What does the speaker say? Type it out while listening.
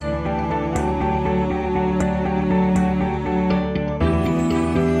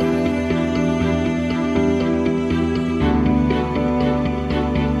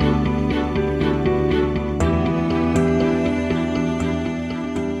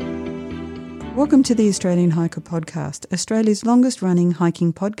Welcome to the Australian Hiker Podcast, Australia's longest running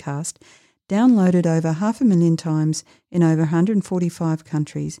hiking podcast, downloaded over 500,000 times in over 145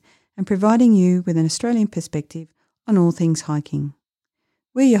 countries and providing you with an Australian perspective on all things hiking.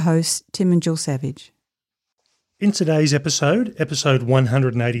 We're your hosts, Tim and Jill Savage. In today's episode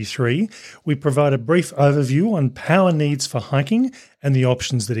 183, we provide a brief overview on power needs for hiking and the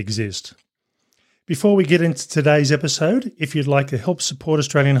options that exist. Before we get into today's episode, if you'd like to help support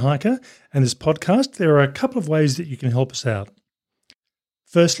Australian Hiker and this podcast, there are a couple of ways that you can help us out.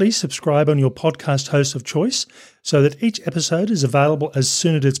 Firstly, subscribe on your podcast host of choice so that each episode is available as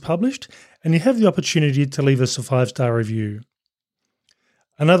soon as it's published and you have the opportunity to leave us a 5-star review.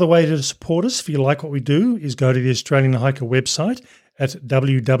 Another way to support us if you like what we do is go to the Australian Hiker website at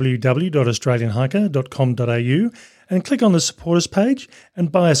www.australianhiker.com.au and click on the supporters page and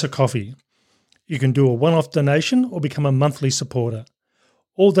buy us a coffee. You can do a one-off donation or become a monthly supporter.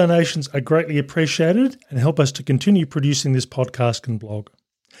 All donations are greatly appreciated and help us to continue producing this podcast and blog.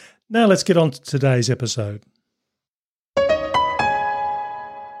 Now let's get on to today's episode.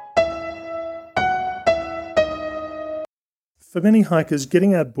 For many hikers,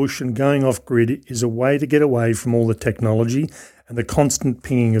 getting out bush and going off-grid is a way to get away from all the technology and the constant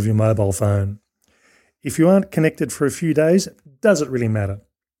pinging of your mobile phone. If you aren't connected for a few days, does it really matter?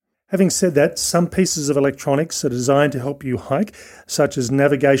 Having said that, some pieces of electronics are designed to help you hike, such as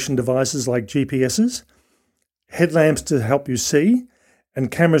navigation devices like GPSs, headlamps to help you see, and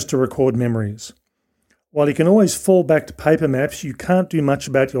cameras to record memories. While you can always fall back to paper maps, you can't do much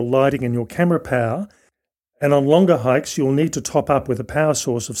about your lighting and your camera power, and on longer hikes you'll need to top up with a power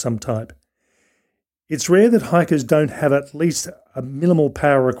source of some type. It's rare that hikers don't have at least a minimal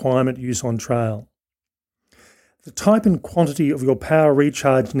power requirement use on trail. The type and quantity of your power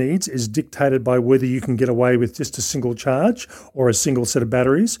recharge needs is dictated by whether you can get away with just a single charge or a single set of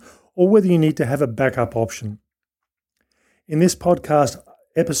batteries, or whether you need to have a backup option. In this podcast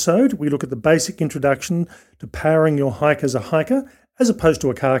episode, we look at the basic introduction to powering your hike as a hiker, as opposed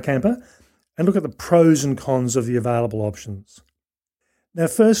to a car camper, and look at the pros and cons of the available options. Now,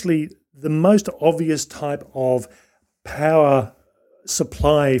 firstly, the most obvious type of power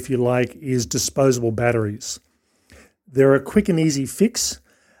supply, if you like, is disposable batteries. They're a quick and easy fix,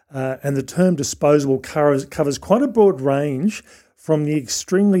 and the term disposable covers quite a broad range from the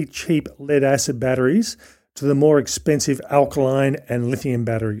extremely cheap lead-acid batteries to the more expensive alkaline and lithium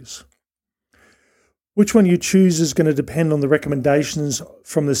batteries. Which one you choose is going to depend on the recommendations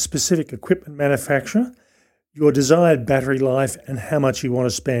from the specific equipment manufacturer, your desired battery life, and how much you want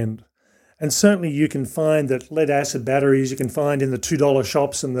to spend. And certainly you can find that lead-acid batteries you can find in the $2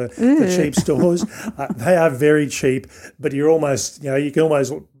 shops and the cheap stores. They are very cheap, but you can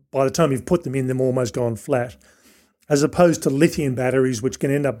almost, by the time you've put them in, they've almost gone flat, as opposed to lithium batteries, which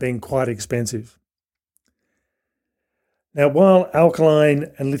can end up being quite expensive. Now, while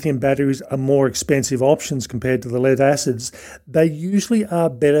alkaline and lithium batteries are more expensive options compared to the lead acids, they usually are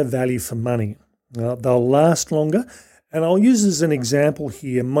better value for money. They'll last longer. And I'll use as an example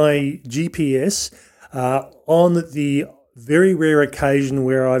here my GPS on the very rare occasion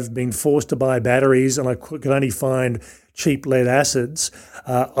where I've been forced to buy batteries and I could only find cheap lead acids.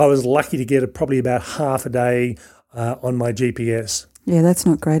 I was lucky to get probably about half a day on my GPS. Yeah, that's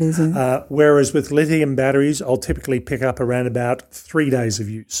not great, is it? Whereas with lithium batteries, I'll typically pick up around about 3 days of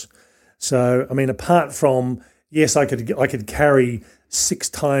use. So, I mean, apart from, yes, I could carry 6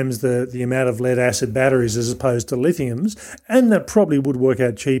 times the amount of lead-acid batteries as opposed to lithiums, and that probably would work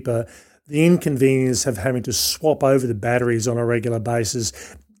out cheaper. The inconvenience of having to swap over the batteries on a regular basis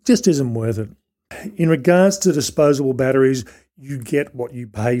just isn't worth it. In regards to disposable batteries, you get what you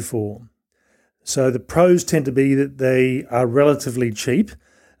pay for. So the pros tend to be that they are relatively cheap,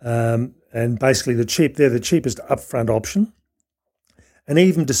 and basically they're the cheapest upfront option. And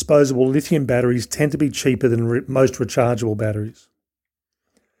even disposable lithium batteries tend to be cheaper than most rechargeable batteries.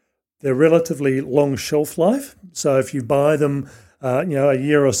 They're relatively long shelf life, so if you buy them a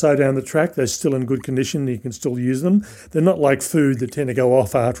year or so down the track, they're still in good condition, you can still use them. They're not like food that tend to go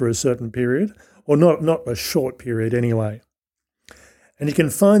off after a certain period, or not a short period anyway. And you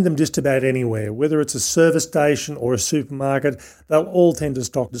can find them just about anywhere, whether it's a service station or a supermarket, they'll all tend to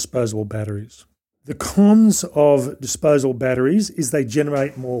stock disposable batteries. The cons of disposable batteries is they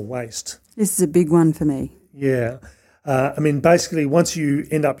generate more waste. This is a big one for me. Yeah. Basically, once you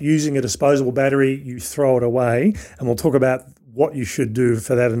end up using a disposable battery, you throw it away, and we'll talk about what you should do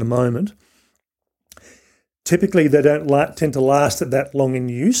for that in a moment. Typically, they don't tend to last that long in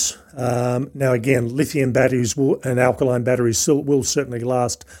use. Now, again, lithium batteries and alkaline batteries will certainly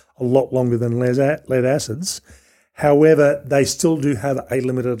last a lot longer than lead acids. However, they still do have a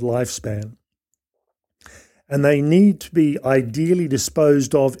limited lifespan. and they need to be ideally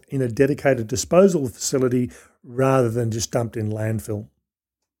disposed of in a dedicated disposal facility rather than just dumped in landfill.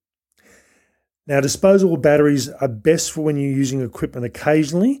 Now, disposable batteries are best for when you're using equipment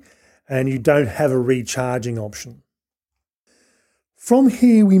occasionally and you don't have a recharging option. From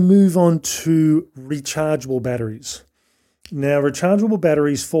here, we move on to rechargeable batteries. Now, rechargeable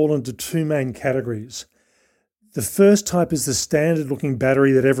batteries fall into two main categories. The first type is the standard-looking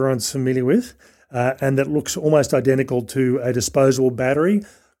battery that everyone's familiar with, and that looks almost identical to a disposable battery.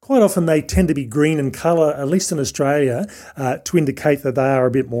 Quite often they tend to be green in colour, at least in Australia, to indicate that they are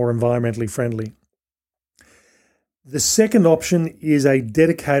a bit more environmentally friendly. The second option is a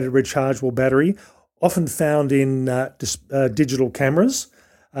dedicated rechargeable battery, often found in digital cameras,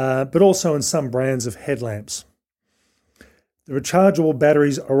 but also in some brands of headlamps. The rechargeable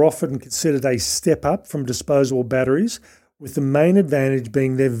batteries are often considered a step up from disposable batteries, with the main advantage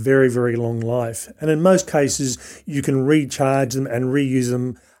being their very, very long life. And in most cases, you can recharge them and reuse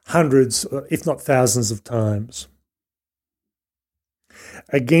them hundreds, if not thousands of times.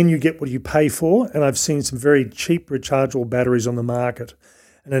 Again, you get what you pay for, and I've seen some very cheap rechargeable batteries on the market.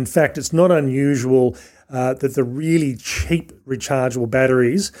 And in fact, it's not unusual that the really cheap rechargeable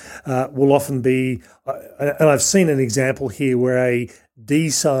batteries will often be, and I've seen an example here where a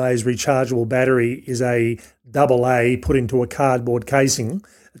D-size rechargeable battery is a AA put into a cardboard casing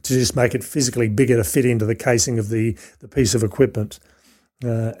to just make it physically bigger to fit into the casing of the piece of equipment.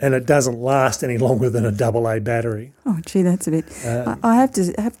 And it doesn't last any longer than a AA battery. Oh, gee, that's a bit. I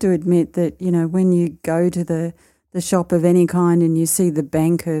have to admit that, you know, when you go to the shop of any kind and you see the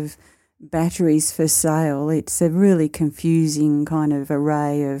bank of batteries for sale, it's a really confusing kind of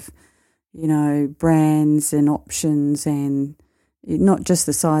array of, you know, brands and options, and not just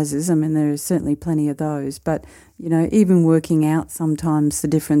the sizes. I mean, there are certainly plenty of those, but, you know, even working out sometimes the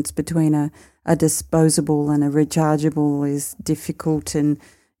difference between a disposable and a rechargeable is difficult, and,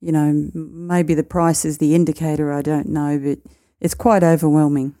 you know, maybe the price is the indicator, I don't know, but it's quite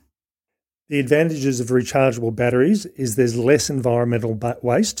overwhelming. The advantages of rechargeable batteries is there's less environmental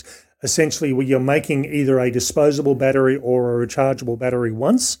waste. Essentially, you're making either a disposable battery or a rechargeable battery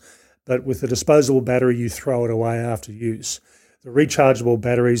once, but with a disposable battery, you throw it away after use. The rechargeable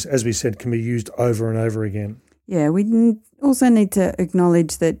batteries, as we said, can be used over and over again. Yeah, we also need to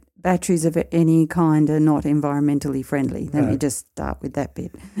acknowledge that batteries of any kind are not environmentally friendly. Let me just start with that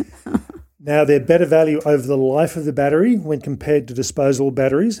bit. Now, they're better value over the life of the battery when compared to disposable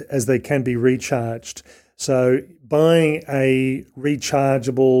batteries, as they can be recharged. So buying a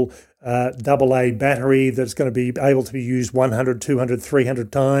rechargeable AA battery that's going to be able to be used 100, 200,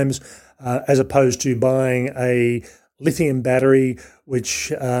 300 times, as opposed to buying a lithium battery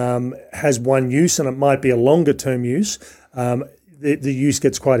which has one use, and it might be a longer term use, the use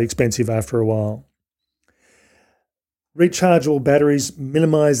gets quite expensive after a while. Rechargeable batteries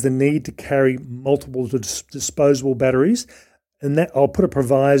minimise the need to carry multiple disposable batteries, and that I'll put a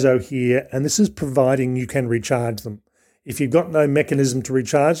proviso here, and this is providing you can recharge them. If you've got no mechanism to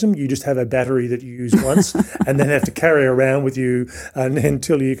recharge them, you just have a battery that you use once and then have to carry around with you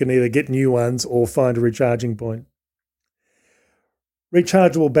until you can either get new ones or find a recharging point.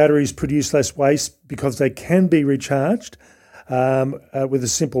 Rechargeable batteries produce less waste because they can be recharged with a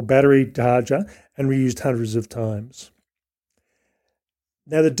simple battery charger and reused hundreds of times.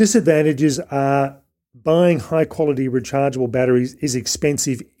 Now, the disadvantages are buying high-quality rechargeable batteries is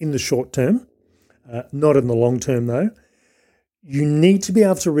expensive in the short term, not in the long term though. You need to be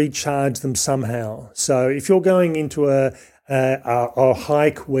able to recharge them somehow. So if you're going into a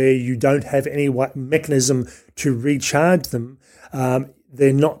hike where you don't have any mechanism to recharge them,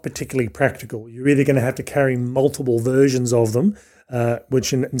 they're not particularly practical. You're either going to have to carry multiple versions of them,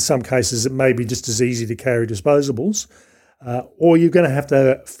 which in some cases it may be just as easy to carry disposables, or you're going to have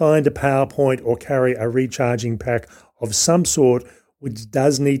to find a power point or carry a recharging pack of some sort, which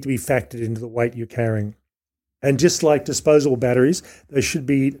does need to be factored into the weight you're carrying. And just like disposable batteries, they should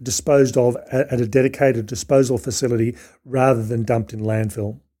be disposed of at a dedicated disposal facility rather than dumped in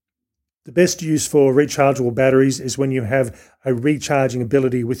landfill. The best use for rechargeable batteries is when you have a recharging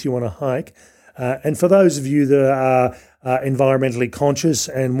ability with you on a hike. And for those of you that are environmentally conscious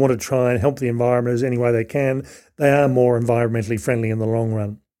and want to try and help the environment as any way they can, they are more environmentally friendly in the long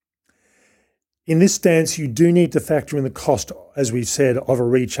run. In this stance, you do need to factor in the cost, as we've said, of a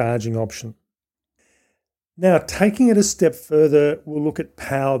recharging option. Now, taking it a step further, we'll look at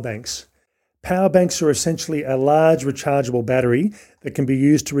power banks. Power banks are essentially a large rechargeable battery that can be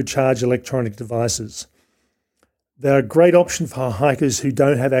used to recharge electronic devices. They're a great option for hikers who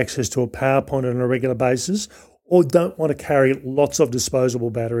don't have access to a power point on a regular basis, or don't want to carry lots of disposable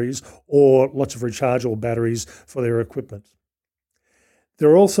batteries or lots of rechargeable batteries for their equipment.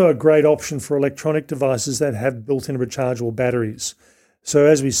 They're also a great option for electronic devices that have built-in rechargeable batteries. So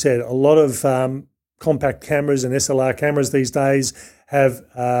as we said, a lot of compact cameras and SLR cameras these days have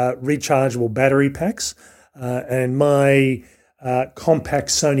rechargeable battery packs. And my compact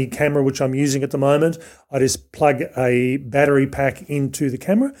Sony camera, which I'm using at the moment, I just plug a battery pack into the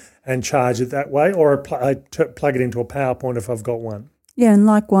camera and charge it that way, or I plug it into a power point if I've got one. Yeah, and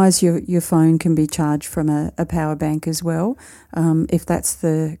likewise, your phone can be charged from a power bank as well, if that's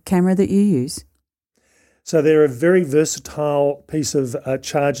the camera that you use. So they're a very versatile piece of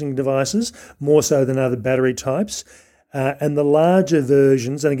charging devices, more so than other battery types. And the larger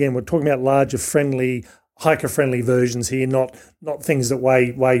versions, and again, we're talking about larger hiker-friendly versions here, not things that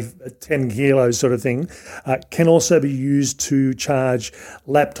weigh 10 kilos sort of thing, can also be used to charge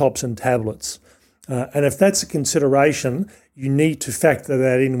laptops and tablets. And if that's a consideration, you need to factor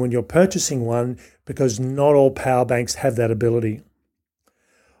that in when you're purchasing one, because not all power banks have that ability.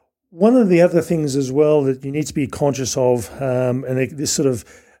 One of the other things as well that you need to be conscious of, and this sort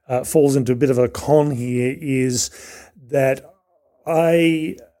of falls into a bit of a con here, is that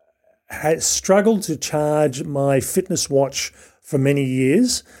I had struggled to charge my fitness watch for many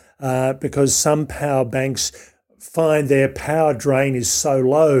years because some power banks find their power drain is so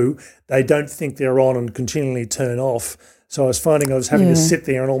low, they don't think they're on and continually turn off. So I was finding I was having to sit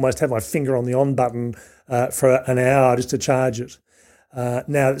there and almost have my finger on the on button for an hour just to charge it.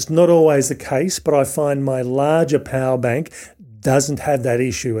 Now, it's not always the case, but I find my larger power bank doesn't have that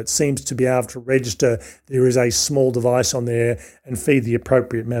issue. It seems to be able to register there is a small device on there and feed the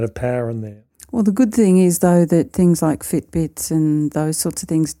appropriate amount of power in there. Well, the good thing is, though, that things like Fitbits and those sorts of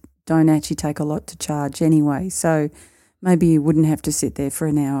things don't actually take a lot to charge anyway. So maybe you wouldn't have to sit there for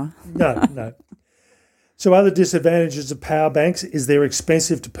an hour. No. So other disadvantages of power banks is they're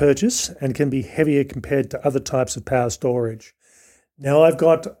expensive to purchase and can be heavier compared to other types of power storage. Now I've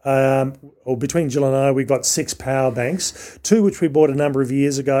got, between Jill and I, we've got 6 power banks, 2 which we bought a number of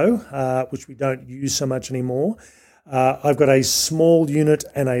years ago, which we don't use so much anymore. I've got a small unit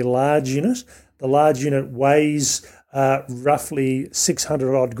and a large unit. The large unit weighs roughly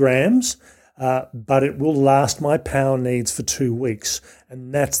 600 odd grams, but it will last my power needs for 2 weeks,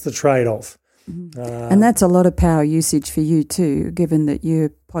 and that's the trade-off. And that's a lot of power usage for you too, given that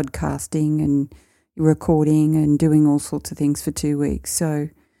you're podcasting and you're recording and doing all sorts of things for 2 weeks. So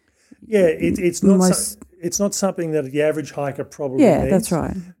yeah, it's not something that the average hiker probably needs. That's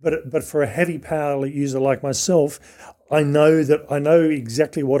right. But for a heavy power user like myself, I know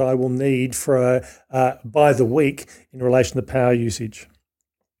exactly what I will need for by the week in relation to power usage.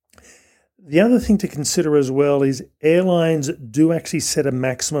 The other thing to consider as well is airlines do actually set a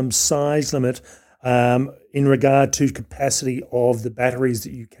maximum size limit in regard to capacity of the batteries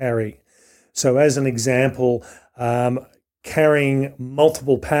that you carry. So as an example, carrying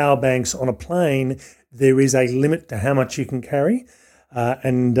multiple power banks on a plane, there is a limit to how much you can carry.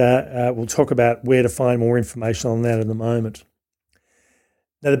 And we'll talk about where to find more information on that in a moment.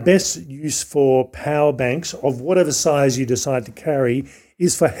 Now, the best use for power banks of whatever size you decide to carry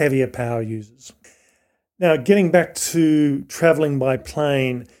is for heavier power users. Now, getting back to travelling by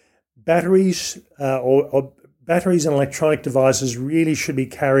plane, batteries or batteries and electronic devices really should be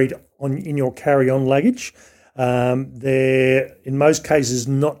carried in your carry-on luggage. They're, in most cases,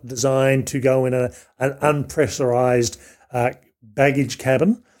 not designed to go in an unpressurized baggage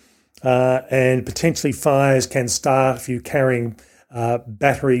cabin, and potentially fires can start if you're carrying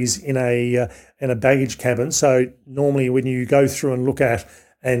batteries in a baggage cabin. So normally when you go through and look at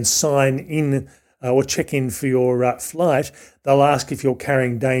and sign in or check in for your flight, they'll ask if you're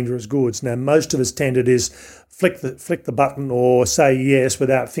carrying dangerous goods. Now, most of us tend to just flick the button or say yes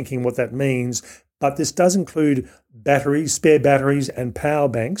without thinking what that means. But this does include batteries, spare batteries and power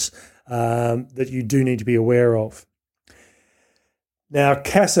banks that you do need to be aware of. Now,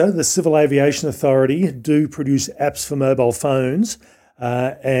 CASA, the Civil Aviation Authority, do produce apps for mobile phones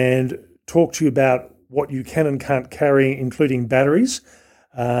and talk to you about what you can and can't carry, including batteries.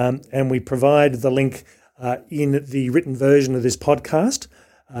 And we provide the link in the written version of this podcast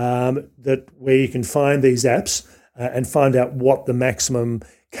where you can find these apps and find out what the maximum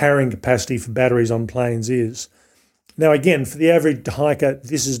carrying capacity for batteries on planes is. Now, again, for the average hiker,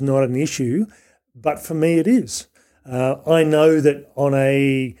 this is not an issue, but for me it is. I know that on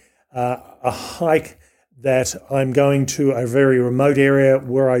a hike that I'm going to a very remote area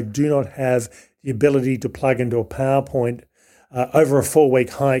where I do not have the ability to plug into a power point, over a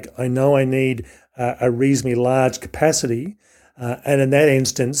 4-week hike, I know I need a reasonably large capacity. And in that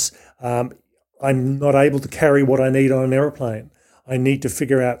instance, I'm not able to carry what I need on an aeroplane. I need to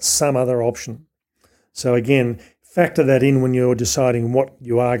figure out some other option. So again, factor that in when you're deciding what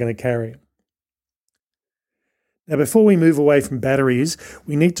you are going to carry. Now, before we move away from batteries,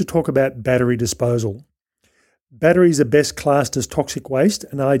 we need to talk about battery disposal. Batteries are best classed as toxic waste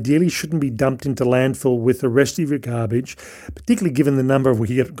and ideally shouldn't be dumped into landfill with the rest of your garbage, particularly given the number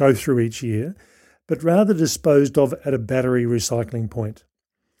we go through each year, but rather disposed of at a battery recycling point.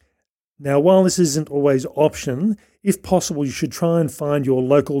 Now, while this isn't always an option, if possible, you should try and find your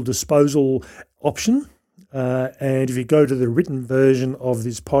local disposal option. And if you go to the written version of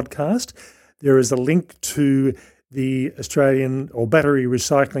this podcast, there is a link to the Australian or Battery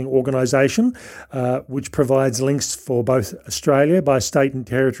Recycling Organisation, which provides links for both Australia by state and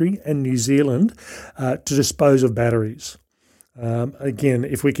territory and New Zealand to dispose of batteries. Again,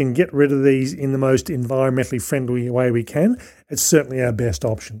 if we can get rid of these in the most environmentally friendly way we can, it's certainly our best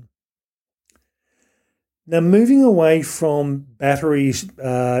option. Now, moving away from batteries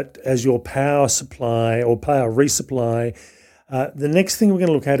as your power supply or power resupply, the next thing we're going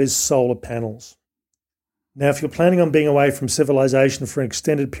to look at is solar panels. Now, if you're planning on being away from civilization for an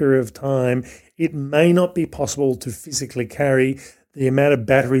extended period of time, it may not be possible to physically carry the amount of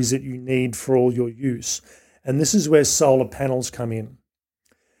batteries that you need for all your use. And this is where solar panels come in.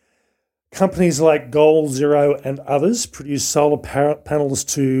 Companies like Goal Zero and others produce solar panels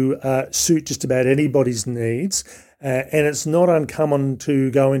to suit just about anybody's needs. And it's not uncommon to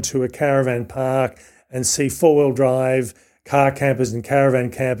go into a caravan park and see four-wheel drive car campers and caravan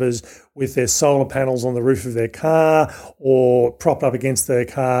campers with their solar panels on the roof of their car or propped up against their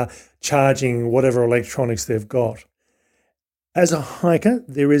car, charging whatever electronics they've got. As a hiker,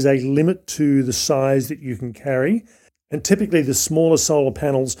 there is a limit to the size that you can carry, and typically the smaller solar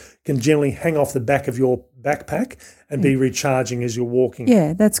panels can generally hang off the back of your backpack and be recharging as you're walking.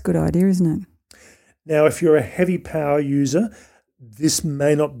 Yeah, that's a good idea, isn't it? Now, if you're a heavy power user, this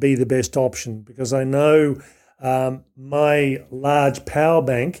may not be the best option, because I know my large power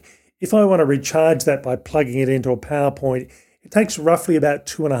bank, if I want to recharge that by plugging it into a power point, it takes roughly about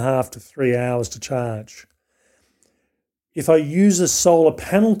 2.5 to 3 hours to charge. If I use a solar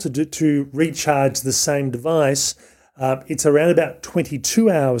panel to recharge the same device, it's around about 22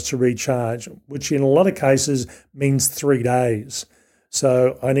 hours to recharge, which in a lot of cases means 3 days.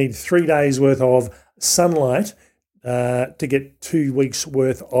 So I need 3 days worth of sunlight to get 2 weeks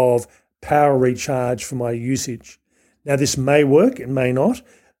worth of power recharge for my usage. Now, this may work, it may not,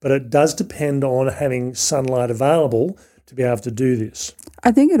 but it does depend on having sunlight available to be able to do this.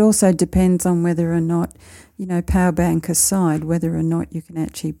 I think it also depends on whether or not, power bank aside, whether or not you can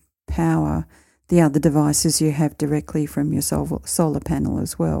actually power the other devices you have directly from your solar panel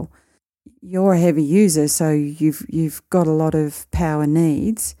as well. You're a heavy user, so you've got a lot of power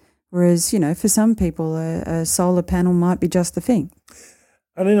needs, whereas, for some people a solar panel might be just the thing.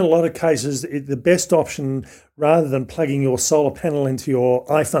 And in a lot of cases, the best option, rather than plugging your solar panel into your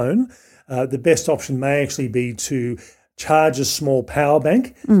iPhone, the best option may actually be to charge a small power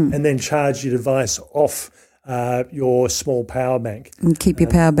bank and then charge your device off your small power bank. And keep your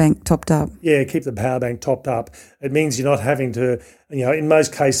power bank topped up. Yeah, keep the power bank topped up. It means you're not having to, in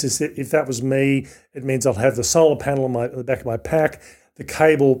most cases, if that was me, it means I'll have the solar panel on the back of my pack, the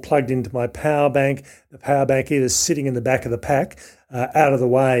cable plugged into my power bank, the power bank either sitting in the back of the pack, out of the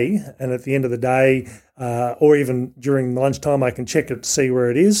way, and at the end of the day, or even during lunchtime, I can check it to see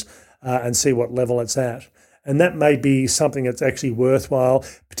where it is and see what level it's at. And that may be something that's actually worthwhile,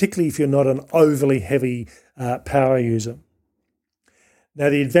 particularly if you're not an overly heavy power user. Now,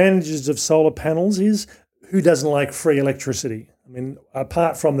 the advantages of solar panels is, who doesn't like free electricity? I mean,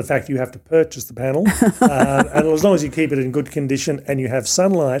 apart from the fact you have to purchase the panel, and as long as you keep it in good condition and you have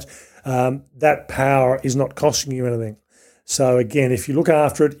sunlight, that power is not costing you anything. So again, if you look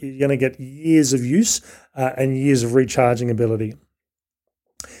after it, you're going to get years of use and years of recharging ability.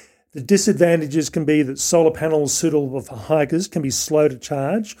 The disadvantages can be that solar panels suitable for hikers can be slow to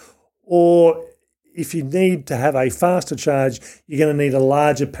charge, or if you need to have a faster charge, you're going to need a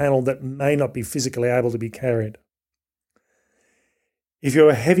larger panel that may not be physically able to be carried. If you're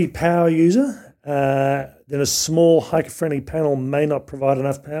a heavy power user, then a small hiker-friendly panel may not provide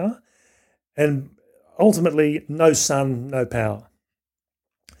enough power, and ultimately, no sun, no power.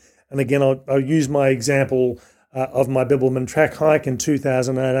 And again, I'll use my example of my Bibbulmun track hike in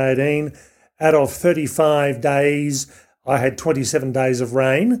 2018. Out of 35 days, I had 27 days of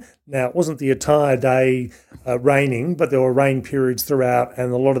rain. Now, it wasn't the entire day raining, but there were rain periods throughout,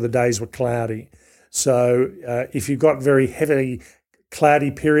 and a lot of the days were cloudy. So if you've got very heavily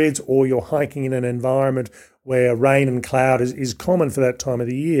cloudy periods, or you're hiking in an environment where rain and cloud is common for that time of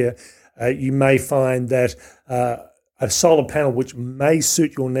the year, You may find that a solar panel which may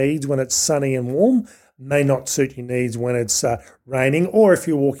suit your needs when it's sunny and warm may not suit your needs when it's raining, or if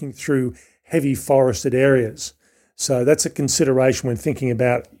you're walking through heavy forested areas. So that's a consideration when thinking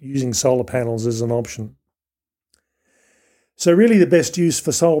about using solar panels as an option. So really the best use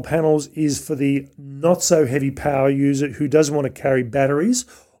for solar panels is for the not so heavy power user who doesn't want to carry batteries,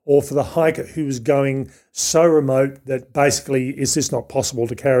 or for the hiker who is going so remote that basically it's just not possible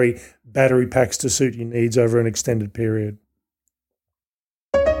to carry battery packs to suit your needs over an extended period.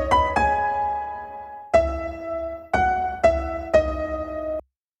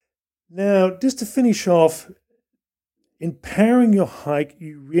 Now, just to finish off, in powering your hike,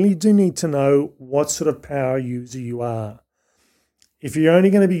 you really do need to know what sort of power user you are. If you're only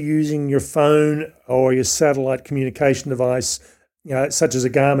going to be using your phone or your satellite communication device, such as a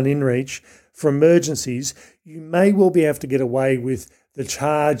Garmin InReach, for emergencies, you may well be able to get away with the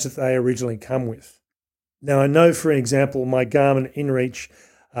charge that they originally come with. Now, I know, for an example, my Garmin InReach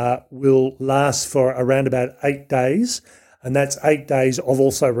will last for around about 8 days, and that's 8 days of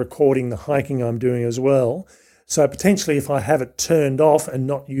also recording the hiking I'm doing as well. So potentially if I have it turned off and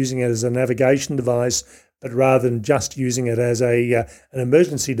not using it as a navigation device, but rather than just using it as an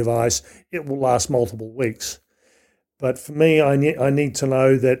emergency device, it will last multiple weeks. But for me, I need to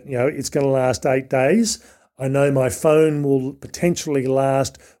know that it's going to last 8 days. I know my phone will potentially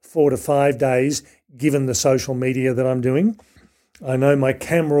last 4 to 5 days, given the social media that I'm doing. I know my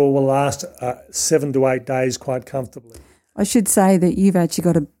camera will last 7 to 8 days quite comfortably. I should say that you've actually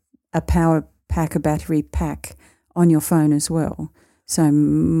got a power pack, a battery pack on your phone as well. So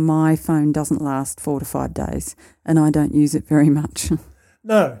my phone doesn't last 4 to 5 days, and I don't use it very much.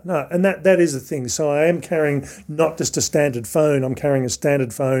 No, and that is the thing. So I am carrying not just a standard phone, I'm carrying a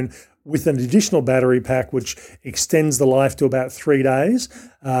standard phone with an additional battery pack which extends the life to about 3 days,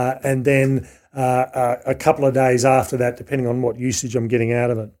 and then a couple of days after that, depending on what usage I'm getting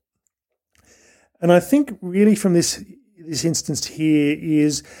out of it. And I think really from this instance here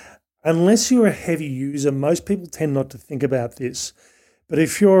is, unless you're a heavy user, most people tend not to think about this. But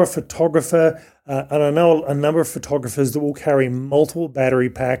if you're a photographer, and I know a number of photographers that will carry multiple battery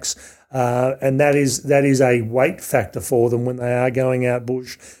packs, and that is a weight factor for them when they are going out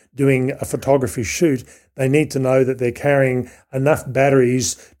bush doing a photography shoot, they need to know that they're carrying enough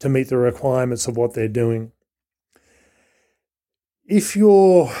batteries to meet the requirements of what they're doing. If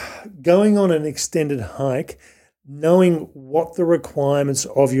you're going on an extended hike, knowing what the requirements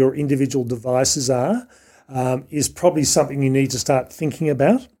of your individual devices are is probably something you need to start thinking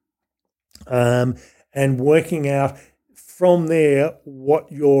about, and working out from there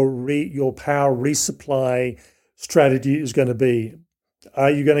what your power resupply strategy is going to be.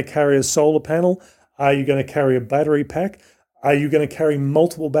 Are you going to carry a solar panel? Are you going to carry a battery pack? Are you going to carry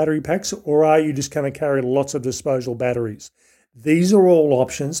multiple battery packs, or are you just going to carry lots of disposable batteries? These are all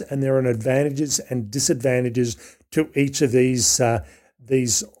options, and there are advantages and disadvantages to each of these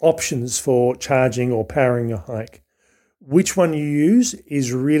options for charging or powering your hike. Which one you use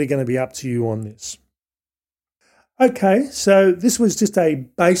is really going to be up to you on this. Okay, so this was just a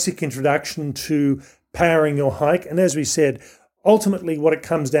basic introduction to powering your hike. And as we said, ultimately what it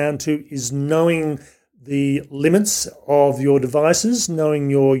comes down to is knowing the limits of your devices, knowing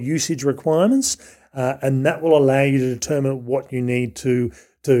your usage requirements, and that will allow you to determine what you need to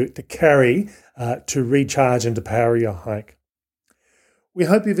carry to recharge and to power your hike. We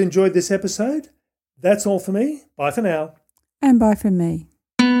hope you've enjoyed this episode. That's all for me. Bye for now. And bye from me.